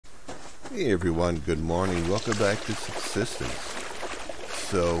Hey everyone, good morning. Welcome back to Subsistence.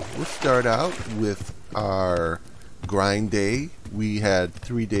 So we'll start out with our grind day. We had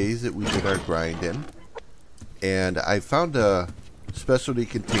 3 days that we did our grind in. And I found a specialty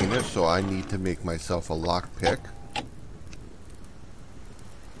container, so I need to make myself a lockpick.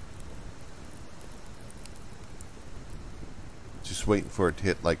 Just waiting for it to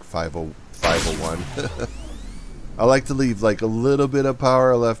hit like 501. I like to leave like a little bit of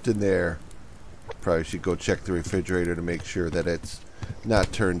power left in there. Probably should go check the refrigerator to make sure that it's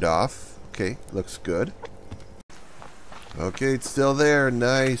not turned off. Okay, looks good. Okay, it's still there.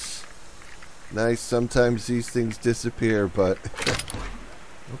 Nice. Nice. Sometimes these things disappear, but...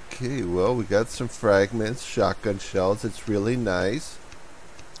 Okay, well, we got some fragments, shotgun shells. It's really nice.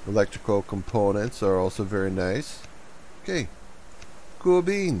 Electrical components are also very nice. Okay. Cool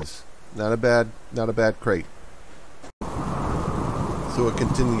beans. Not a bad crate. So we'll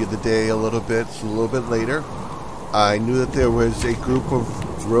continue the day a little bit. It's a little bit later. I knew that there was a group of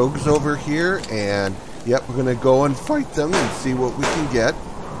rogues over here, and yep, we're gonna go and fight them and see what we can get.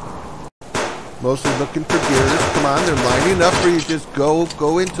 Mostly looking for gears. Come on, they're lining up, or you just go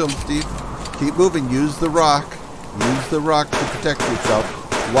into them, Steve. Keep moving. Use the rock. Use the rock to protect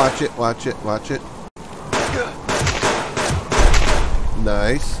yourself. Watch it. Watch it. Watch it.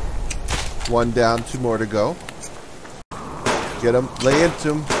 Nice. One down. 2 more to go. Get him. Lay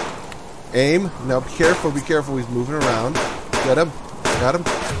into him. Aim. Now be careful. Be careful. He's moving around. Get him. Got him.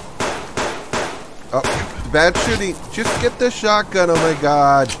 Oh, bad shooting. Just get the shotgun. Oh my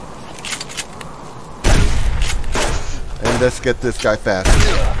god. And let's get this guy fast.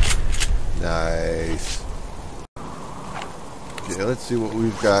 Nice. Okay, let's see what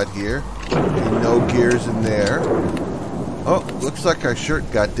we've got here. Okay, no gears in there. Oh, looks like our shirt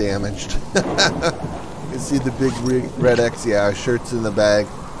got damaged. You see the big red X. Yeah, our shirt's in the bag.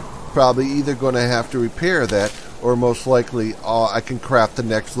 Probably either going to have to repair that, or most likely I can craft the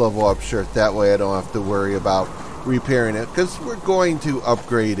next level up shirt. That way I don't have to worry about repairing it, because we're going to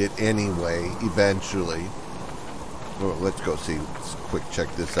upgrade it anyway, eventually. Well, let's go see. Let's quick check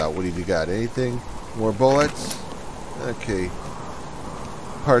this out. What have you got? Anything? More bullets? Okay.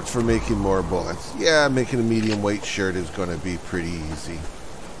 Parts for making more bullets. Yeah, making a medium weight shirt is going to be pretty easy.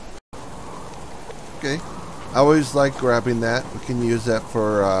 Okay. I always like grabbing that. We can use that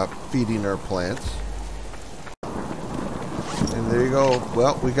for feeding our plants. And there you go.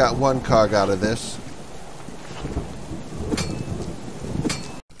 Well, we got 1 cog out of this.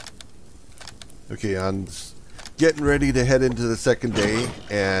 Okay, I'm getting ready to head into the second day,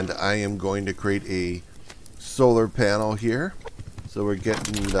 and I am going to create a solar panel here. So we're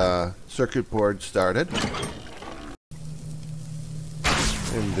getting the circuit board started.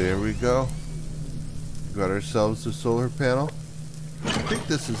 And there we go. Got ourselves a solar panel. I think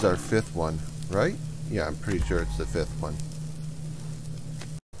this is our 5th one, right? Yeah, I'm pretty sure it's the 5th one.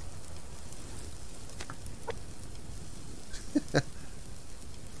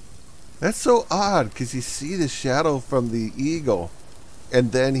 That's so odd, because you see the shadow from the eagle,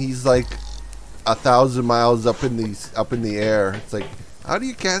 and then he's like 1,000 miles up in the air. It's like, how do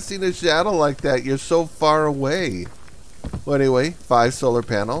you casting a shadow like that? You're so far away. Well, anyway, 5 solar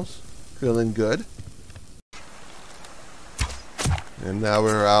panels, feeling good. And now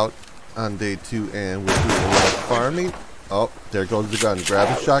we're out on day 2, and we're doing a lot of farming. Oh, there goes the gun.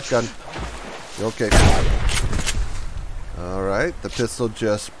 Grab a shotgun. Okay. Alright, the pistol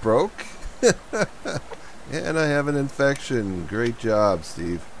just broke. And I have an infection. Great job,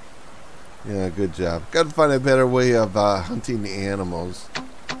 Steve. Yeah, good job. Gotta find a better way of hunting the animals.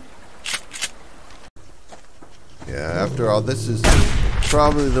 Yeah, after all, this is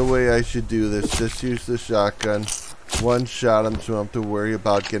probably the way I should do this. Just use the shotgun. 1 shot him, so I don't have to worry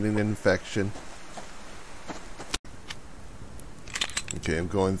about getting an infection. Okay, I'm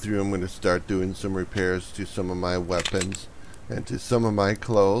going through. I'm going to start doing some repairs to some of my weapons and to some of my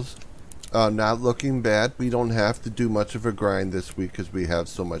clothes. Not looking bad. We don't have to do much of a grind this week because we have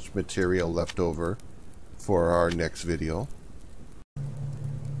so much material left over for our next video.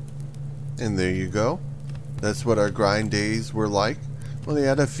 And there you go. That's what our grind days were like. Only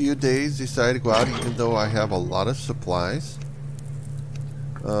had a few days, decided to go out even though I have a lot of supplies.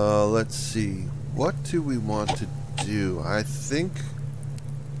 Let's see. What do we want to do? I think...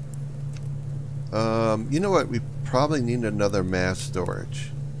 you know what? We probably need another mass storage.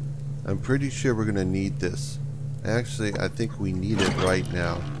 I'm pretty sure we're going to need this. Actually, I think we need it right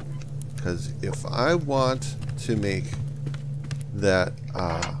now. Because if I want to make that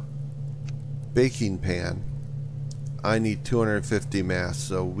baking pan, I need 250 mass,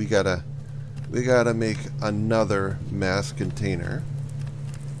 so we gotta make another mass container.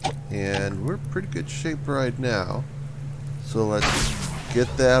 and we're in pretty good shape right now. So let's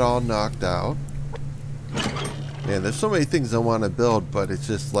get that all knocked out. Man, there's so many things I want to build, but it's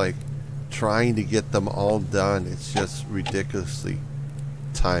just like trying to get them all done. It's just ridiculously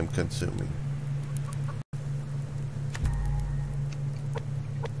time consuming.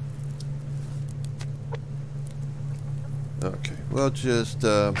 Okay, we'll just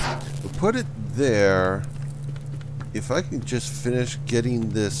we'll put it there. If I can just finish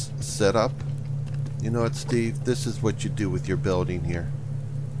getting this set up. You know what, Steve? This is what you do with your building here.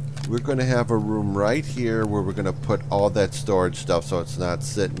 We're going to have a room right here where we're going to put all that storage stuff so it's not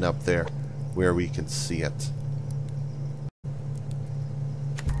sitting up there where we can see it.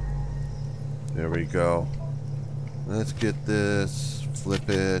 There we go. Let's get this, flip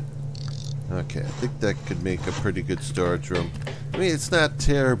it. Okay, I think that could make a pretty good storage room. I mean, it's not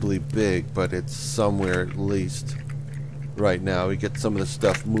terribly big, but it's somewhere at least. Right now, we get some of the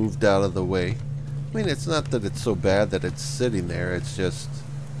stuff moved out of the way. I mean, it's not that it's so bad that it's sitting there. It's just,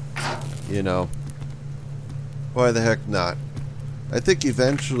 you know, why the heck not? I think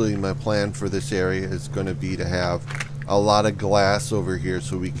eventually my plan for this area is going to be to have a lot of glass over here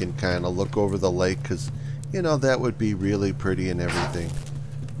so we can kind of look over the lake, because, you know, that would be really pretty and everything.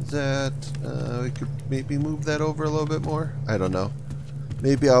 Is that, we could maybe move that over a little bit more? I don't know.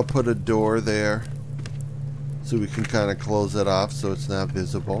 Maybe I'll put a door there so we can kind of close it off so it's not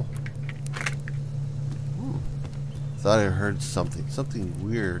visible. Thought I heard something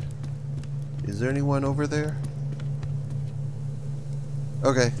weird. Is there anyone over there?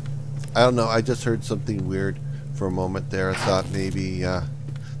 Okay, I don't know, I just heard something weird for a moment there. I thought maybe I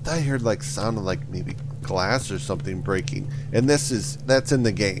heard like sounded like maybe glass or something breaking, and that's in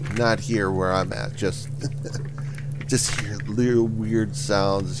the game, not here where I'm at. Just hear little weird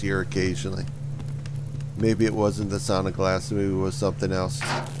sounds here occasionally. Maybe it wasn't the sound of glass, maybe it was something else.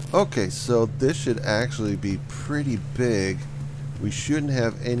 Okay, so this should actually be pretty big. We shouldn't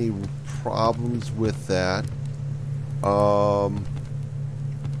have any problems with that. You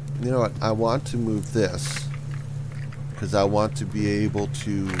know what? I want to move this because I want to be able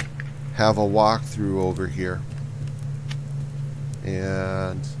to have a walkthrough over here.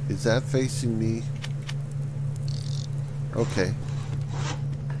 And is that facing me? Okay.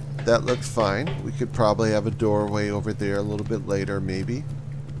 That looks fine. We could probably have a doorway over there a little bit later, maybe.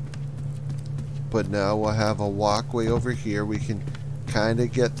 But now we'll have a walkway over here. We can kind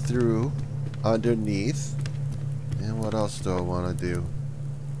of get through underneath. And what else do I want to do?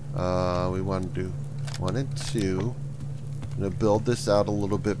 We want to do 1 and 2. I'm going to build this out a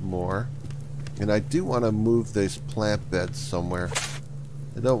little bit more. And I do want to move these plant beds somewhere.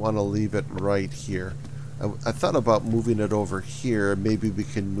 I don't want to leave it right here. I thought about moving it over here. Maybe we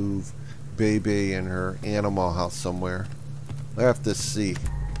can move Bebe and her animal house somewhere. I have to see.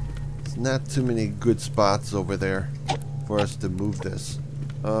 There's not too many good spots over there for us to move this.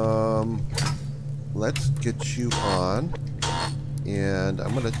 Let's get you on. And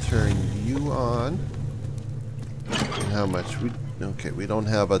I'm going to turn you on. And how much? Okay, we don't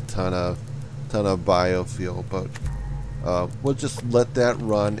have a ton of biofuel, but we'll just let that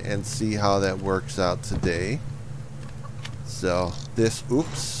run and see how that works out today. So this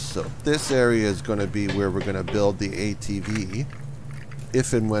area is going to be where we're going to build the ATV,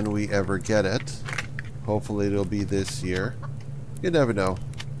 if and when we ever get it. Hopefully it'll be this year. You never know.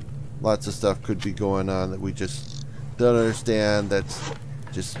 Lots of stuff could be going on that we just don't understand. That's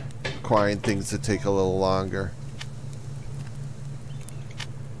just requiring things to take a little longer.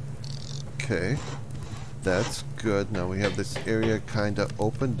 Okay, that's good. Now we have this area kind of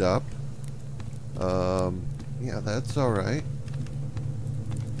opened up. Yeah, that's alright.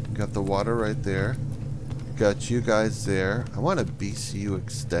 Got the water right there. Got you guys there. I want a BCU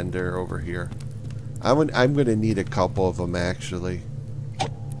extender over here. I'm going to need a couple of them, actually.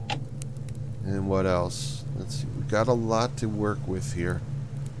 And what else? Let's see. We got a lot to work with here.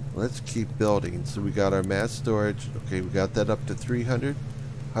 Let's keep building. So we got our mass storage. Okay, we got that up to 300.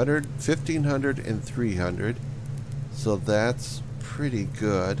 1,500 and 300. So that's pretty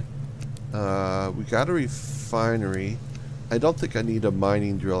good. We got a refinery. I don't think I need a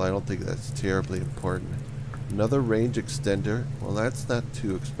mining drill. I don't think that's terribly important. Another range extender. Well, that's not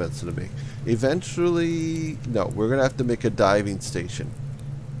too expensive to make. Eventually, no, we're going to have to make a diving station.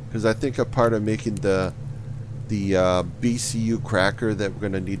 Because I think a part of making the BCU cracker that we're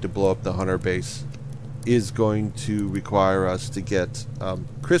going to need to blow up the hunter base is going to require us to get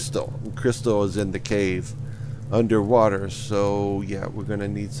crystal. And crystal is in the cave underwater, so yeah, we're going to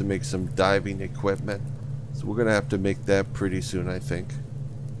need to make some diving equipment. So we're going to have to make that pretty soon, I think.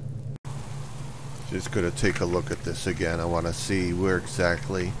 Just going to take a look at this again. I want to see where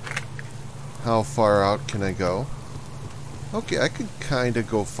exactly How far out can I go? Okay, I could kind of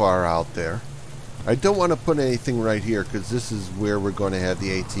go far out there. I don't want to put anything right here because this is where we're going to have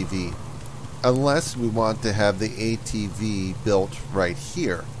the ATV. Unless we want to have the ATV built right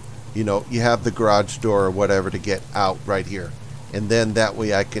here. You know, you have the garage door or whatever to get out right here. And then that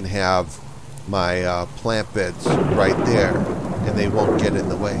way I can have my plant beds right there and they won't get in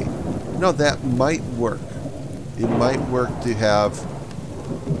the way. No, that might work. It might work to have,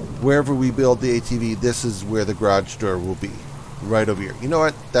 wherever we build the ATV, this is where the garage door will be. Right over here. You know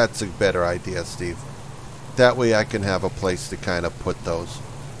what? That's a better idea, Steve. That way I can have a place to kind of put those.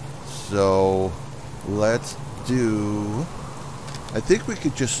 So, let's do... I think we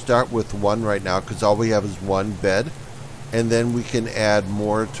could just start with one right now because all we have is one bed. And then we can add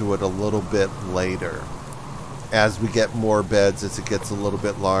more to it a little bit later. As we get more beds, as it gets a little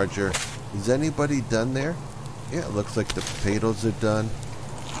bit larger. Is anybody done there? Yeah, it looks like the potatoes are done.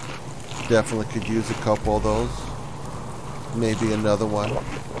 Definitely could use a couple of those. Maybe another one.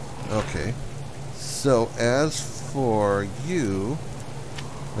 Okay. So as for you,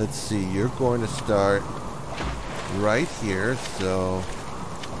 let's see, you're going to start right here. So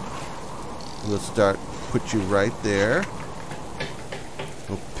we'll start, put you right there.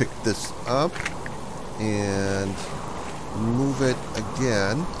 We'll pick this up and move it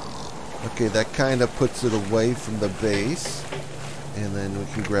again. Okay, that kind of puts it away from the base. And then we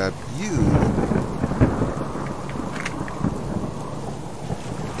can grab you.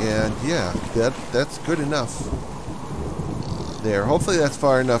 And yeah, that's good enough. There. Hopefully that's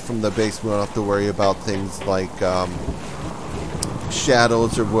far enough from the base. We don't have to worry about things like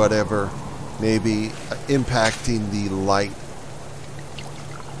shadows or whatever. Maybe impacting the light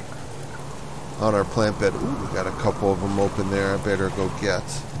on our plant bed. Ooh, we got a couple of them open there. I better go get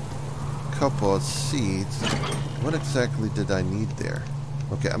a couple of seeds. What exactly did I need there?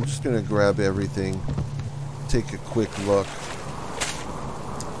 Okay, I'm just going to grab everything. Take a quick look.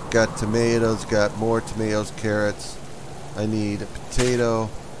 Got tomatoes, got more tomatoes, carrots. I need a potato.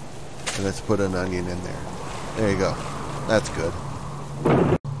 And let's put an onion in there. There you go. That's good.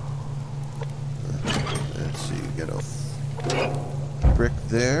 Let's see, get a brick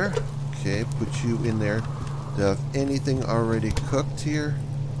there. Okay, put you in there. Do I have anything already cooked here?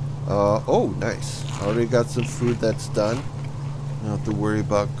 Oh, nice. Already got some food that's done. Don't have to worry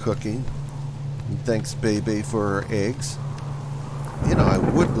about cooking. And thanks, Bebe, for her eggs. You know, I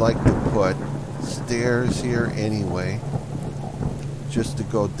would like to put stairs here anyway, just to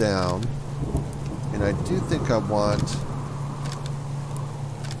go down. And I do think I want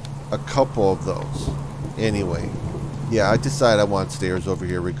a couple of those. Anyway, yeah, I decide I want stairs over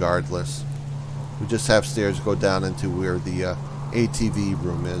here regardless. We just have stairs go down into where the ATV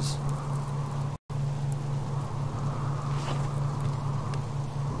room is.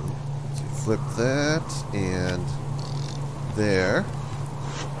 Let's flip that and there.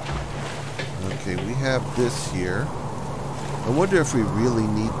 Okay, we have this here. I wonder if we really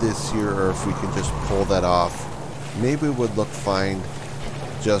need this here or if we can just pull that off. Maybe it would look fine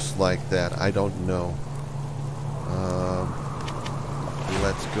just like that. I don't know.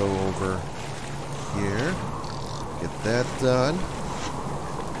 Let's go over here. Get that done.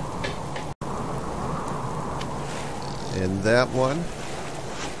 And that one.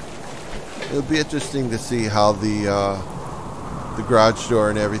 It'll be interesting to see how the garage door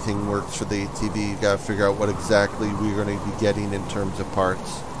and everything works for the ATV. You gotta figure out what exactly we're going to be getting in terms of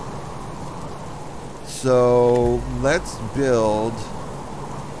parts. So let's build.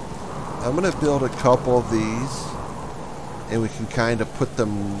 I'm going to build a couple of these, and we can kind of put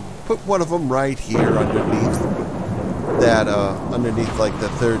one of them right here underneath that, underneath like the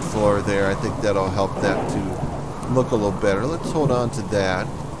third floor there. I think that'll help that to look a little better. Let's hold on to that.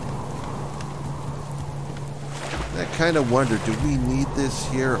 I kind of wonder, do we need this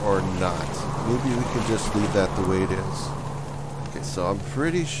here or not? Maybe we can just leave that the way it is. Okay, so I'm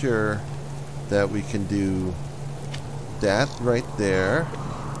pretty sure that we can do that right there.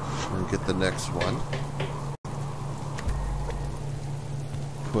 And get the next one.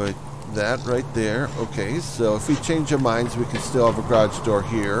 Put that right there. Okay, so if we change our minds, we can still have a garage door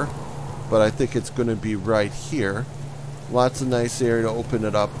here. But I think it's going to be right here. Lots of nice area to open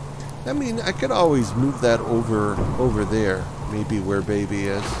it up. I mean, I could always move that over there. Maybe where Baby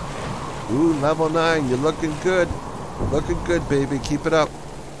is. Ooh, level 9. You're looking good. Looking good, baby. Keep it up.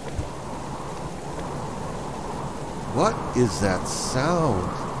 What is that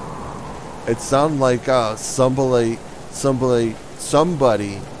sound? It sounds like somebody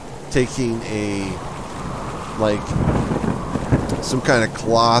taking a, like, some kind of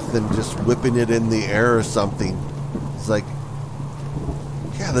cloth and just whipping it in the air or something. It's like,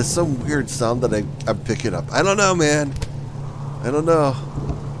 yeah, Yeah, there's some weird sound that I'm picking up. I don't know, man. I don't know.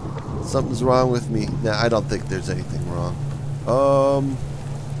 Something's wrong with me. Nah, I don't think there's anything wrong.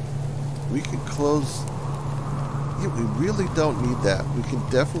 We can close... Yeah, we really don't need that. We can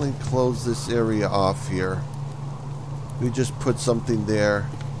definitely close this area off here. We just put something there.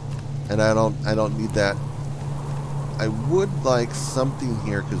 And I don't need that. I would like something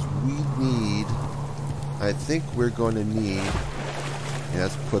here because we need... I think we're going to need... Yeah,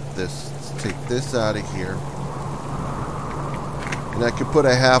 let's put this... Let's take this out of here. And I could put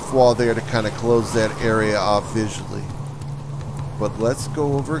a half wall there to kind of close that area off visually. But let's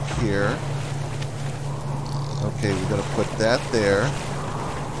go over here. Okay, we're going to put that there.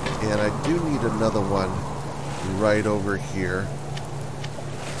 And I do need another one right over here.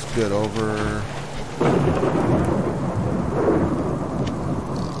 It's good. Over...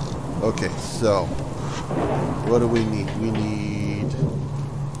 Okay, so... What do we need? We need...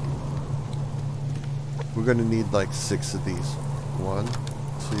 We're going to need like 6 of these. 1, 2,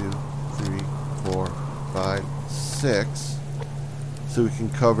 3, 4, 5, 6. So we can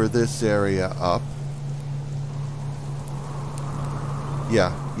cover this area up.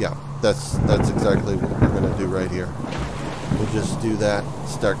 Yeah, that's exactly what we're going to do right here. We'll just do that,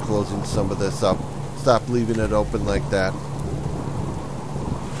 start closing some of this up. Stop leaving it open like that.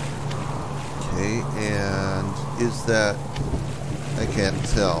 Okay, and is that... I can't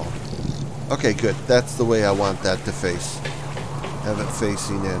tell. Okay, good. That's the way I want that to face. Have it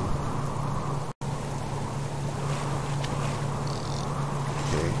facing in.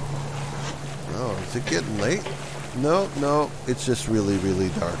 Okay. Oh, is it getting late? No, it's just really, really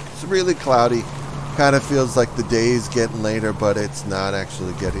dark. It's really cloudy. Kind of feels like the day is getting later, but it's not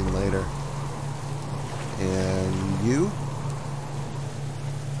actually getting later. And you?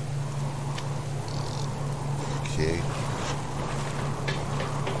 Okay.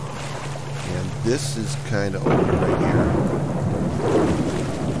 And this is kind of open right here.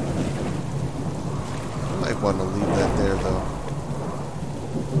 I might want to leave that there, though.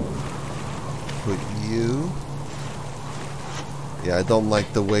 Put you... Yeah, I don't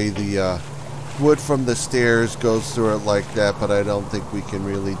like the way the wood from the stairs goes through it like that, but I don't think we can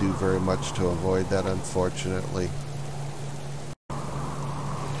really do very much to avoid that, unfortunately.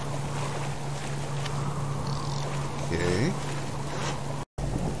 Okay.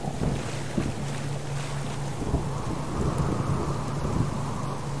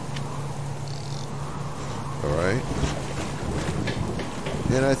 Alright.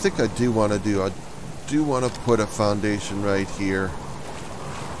 And I think I do want to put a foundation right here.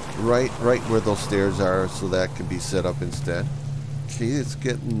 Right where those stairs are, so that can be set up instead. Okay, it's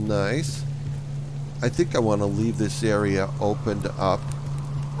getting nice. I think I want to leave this area opened up.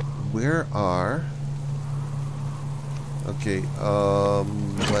 Where are... Okay,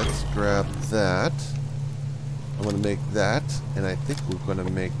 let's grab that. I'm going to make that, and I think we're going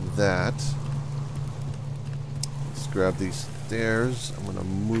to make that. Let's grab these stairs. I'm going to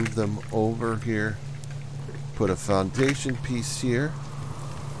move them over here. Put a foundation piece here.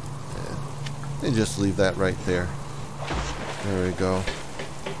 And just leave that right there. There we go.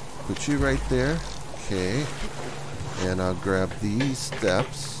 Put you right there. Okay. And I'll grab these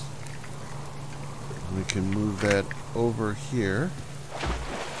steps. We can move that over here.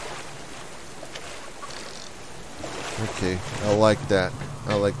 Okay. I like that.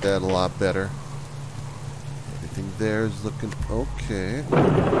 I like that a lot better. Everything there is looking okay.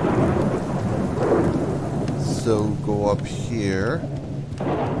 So go up here.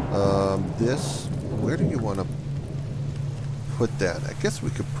 This, where do you want to put that? I guess we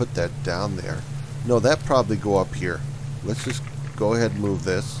could put that down there. No, that probably go up here. Let's just go ahead and move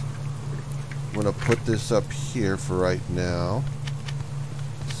this. I'm going to put this up here for right now.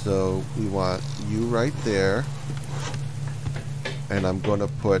 So we want you right there. And I'm going to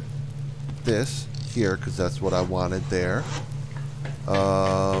put this here because that's what I wanted there.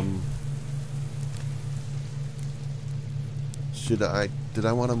 Did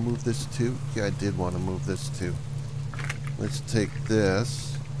I want to move this too? Yeah, I did want to move this too. Let's take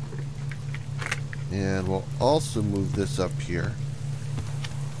this. And we'll also move this up here.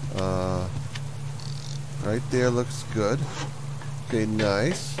 Right there looks good. Okay,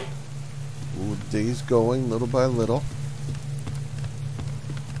 nice. Ooh, day's going little by little.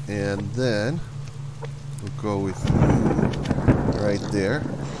 And then we'll go with you right there.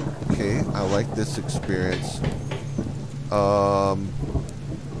 Okay, I like this experience.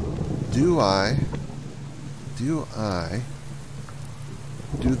 Do I do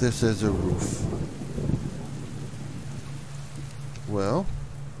this as a roof? Well,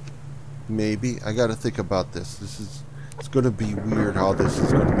 maybe. I gotta think about this. It's going to be weird how this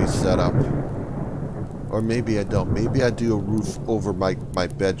is going to be set up. Or maybe I don't. Maybe I do a roof over my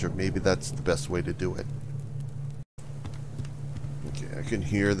bedroom. Maybe that's the best way to do it. Okay, I can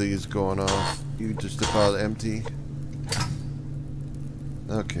hear these going off. You just about empty.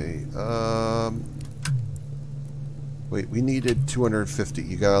 Okay, wait, we needed 250.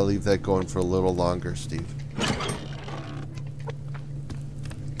 You gotta leave that going for a little longer, Steve.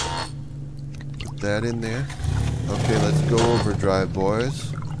 Put that in there. Okay, let's go overdrive,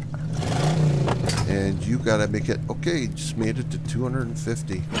 boys. And you gotta make it... Okay, just made it to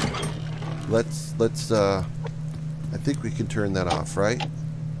 250. Let's, I think we can turn that off, right?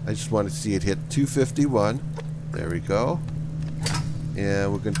 I just want to see it hit 251. There we go.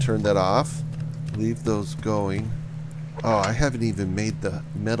 And we're going to turn that off. Leave those going. Oh, I haven't even made the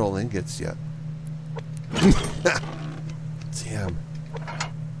metal ingots yet. Damn.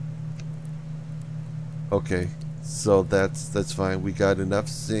 Okay, so that's fine. We got enough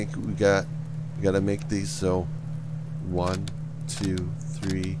zinc. We got to make these. So 1, 2,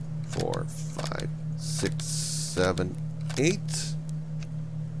 3, 4, 5, 6, 7, 8.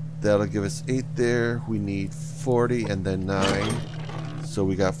 That'll give us 8 there. We need 40 and then 9. So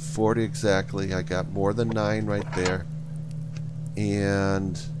we got 40 exactly. I got more than 9 right there.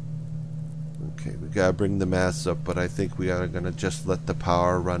 And okay, we gotta bring the mass up, but I think we are gonna just let the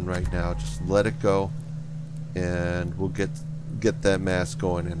power run right now. Just let it go, and we'll get that mass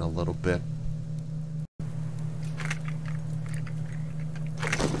going in a little bit.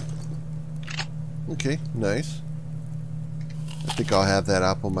 Okay, nice. I think I'll have that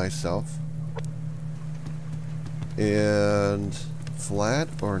apple myself. And flat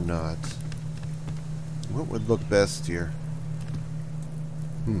or not? What would look best here?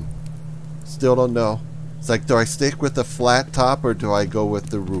 Still don't know. It's like, do I stick with the flat top or do I go with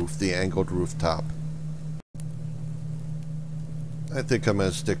the roof, the angled roof top? I think I'm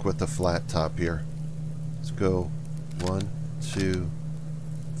going to stick with the flat top here. Let's go 1, 2,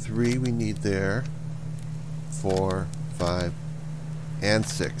 3 we need there. 4, 5, and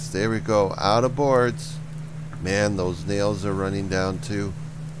 6. There we go. Out of boards. Man, those nails are running down too.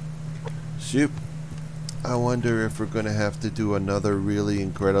 Shoot. I wonder if we're going to have to do another really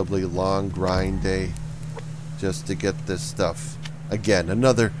incredibly long grind day just to get this stuff. Again,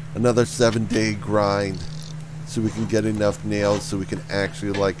 another 7-day grind so we can get enough nails so we can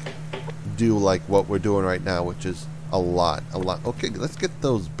actually like do like what we're doing right now, which is a lot. Okay, let's get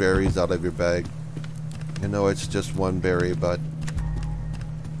those berries out of your bag. I know it's just one berry, but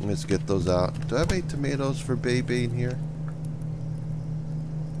let's get those out. Do I have any tomatoes for baby in here?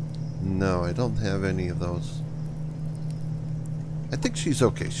 No, I don't have any of those. I think she's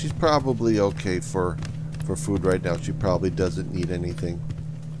okay. She's probably okay for food right now. She probably doesn't need anything.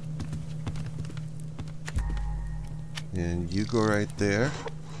 And you go right there.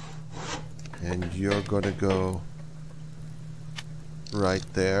 And you're going to go right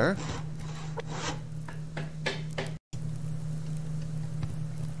there.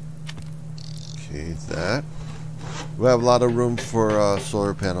 Okay, that. We have a lot of room for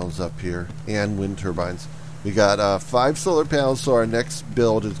solar panels up here and wind turbines. We got 5 solar panels, so our next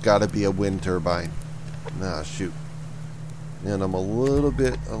build has got to be a wind turbine. Nah, shoot. And I'm a little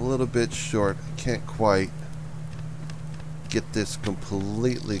bit short. I can't quite get this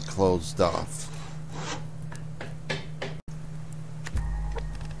completely closed off.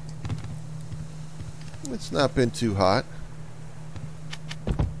 It's not been too hot.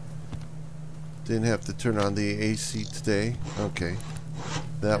 Didn't have to turn on the AC today. Okay,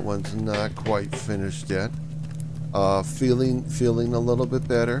 that one's not quite finished yet. Feeling a little bit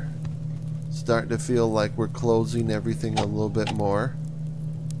better. Starting to feel like we're closing everything a little bit more.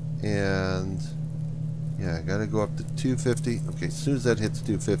 And yeah, I gotta go up to 250. Okay, as soon as that hits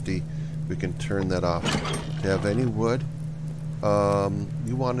 250, we can turn that off. Do you have any wood?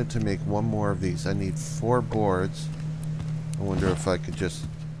 You wanted to make one more of these. I need 4 boards. I wonder if I could just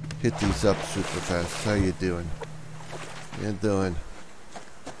hit these up super fast. How you doing? How you doing?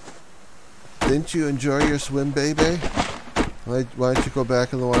 Didn't you enjoy your swim, baby? Why don't you go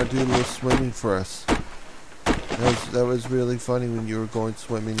back in the water, do a little swimming for us? That was really funny when you were going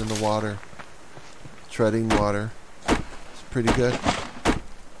swimming in the water, treading water. It's pretty good.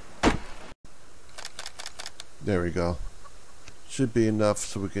 There we go. Should be enough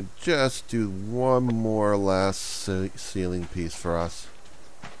so we can just do one more last ceiling piece for us.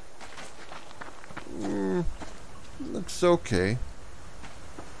 Looks okay.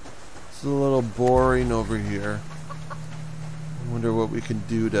 It's a little boring over here. I wonder what we can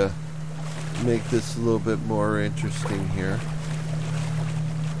do to make this a little bit more interesting here.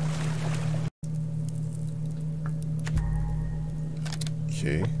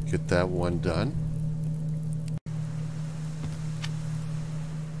 Okay, get that one done.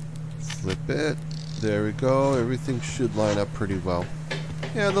 Flip it. There we go. Everything should line up pretty well.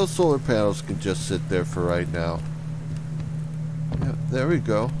 Yeah, those solar panels can just sit there for right now. Yeah, there we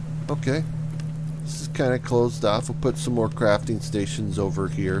go. Okay. This is kind of closed off. We'll put some more crafting stations over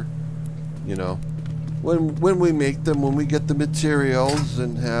here. You know, when we make them, when we get the materials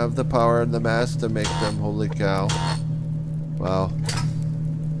and have the power and the mass to make them. Holy cow. Wow.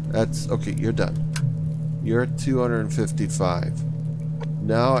 That's okay. You're done. You're at 255.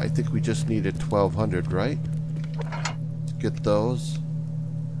 Now I think we just needed 1200, right? To get those.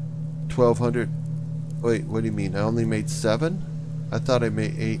 1200. Wait, what do you mean? I only made 7? I thought I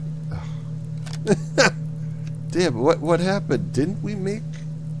made 8. Damn, what happened?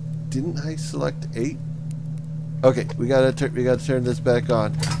 Didn't I select 8? Okay, we gotta turn this back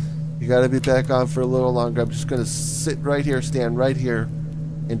on. You gotta be back on for a little longer. I'm just gonna sit right here, stand right here,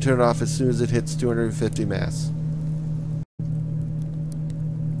 and turn it off as soon as it hits 250 mass.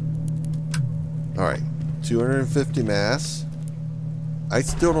 Alright, 250 mass. I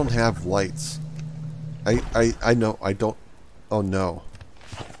still don't have lights. I know, I don't. Oh no.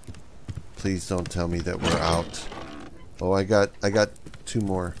 Please don't tell me that we're out. Oh, I got 2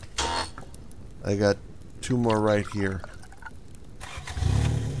 more. I got 2 more right here.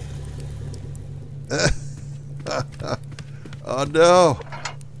 Oh no.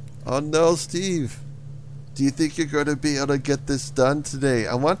 Oh no, Steve. Do you think you're going to be able to get this done today?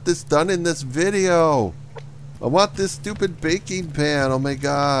 I want this done in this video. I want this stupid baking pan. Oh my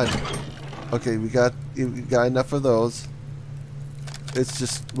god. Okay, we got enough of those. It's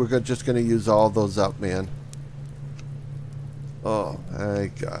just, we're just going to use all those up, man. Oh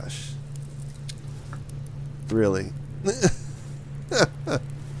my gosh. Really?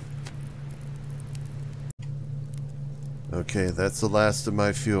 Okay, that's the last of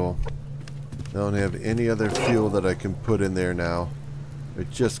my fuel. I don't have any other fuel that I can put in there now. We're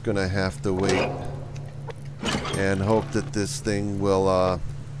just going to have to wait and hope that this thing will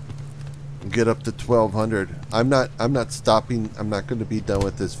get up to 1200. I'm not stopping. I'm not going to be done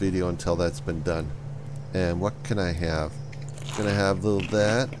with this video until that's been done. And what can I have? Can I have a little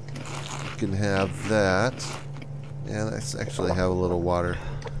that? Can have that. And let's actually have a little water.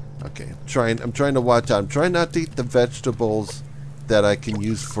 Okay, I'm trying to watch out. I'm trying not to eat the vegetables that I can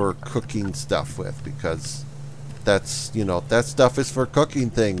use for cooking stuff with, because that's, you know, that stuff is for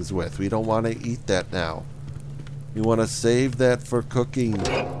cooking things with. We don't want to eat that now. We want to save that for cooking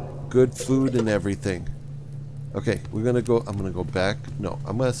good food and everything. Okay, I'm gonna go back. No,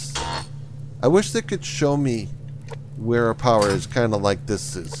 I wish they could show me where our power is, kind of like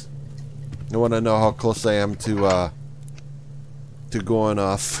this is. I want to know how close I am to going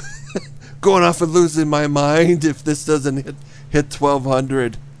off going off and losing my mind if this doesn't hit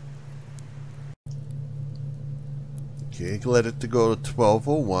 1200. Okay, let it to go to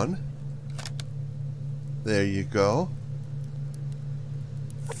 1201. There you go.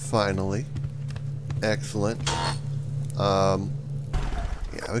 Finally. Excellent. Yeah,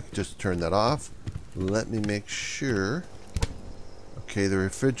 we can just turn that off. Let me make sure. Okay, the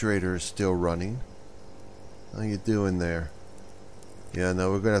refrigerator is still running. How you doing there? Yeah,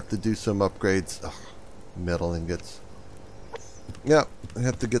 no, we're gonna have to do some upgrades. Ugh, metal ingots. Yep, I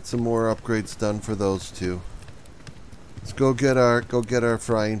have to get some more upgrades done for those too. Let's go get our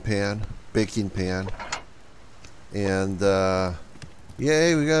frying pan, baking pan, and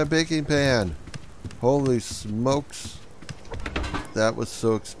yay, we got a baking pan! Holy smokes, that was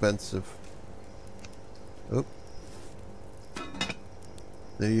so expensive. Oop.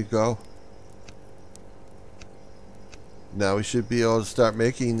 There you go. Now we should be able to start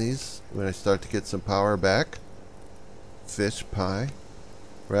making these when I start to get some power back. Fish pie.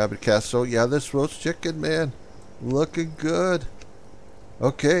 Rabbit casserole. Yeah, this roast chicken, man. Looking good.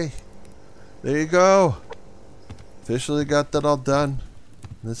 Okay. There you go. Officially got that all done.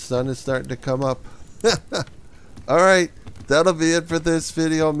 The sun is starting to come up. Alright. That'll be it for this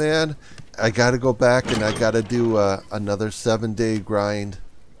video, man. I gotta go back and I gotta do another 7-day grind.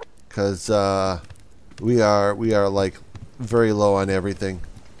 Because we are like very low on everything.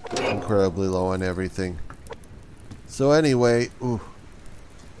 Incredibly low on everything. So anyway, ooh,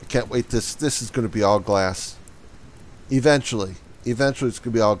 I can't wait. This is going to be all glass. Eventually it's going to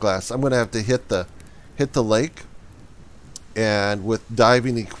be all glass. I'm going to have to hit the lake, and with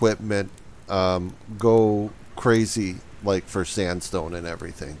diving equipment, go crazy like for sandstone and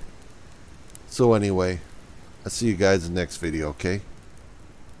everything. So anyway, I'll see you guys in the next video. Okay,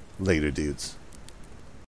 later, dudes.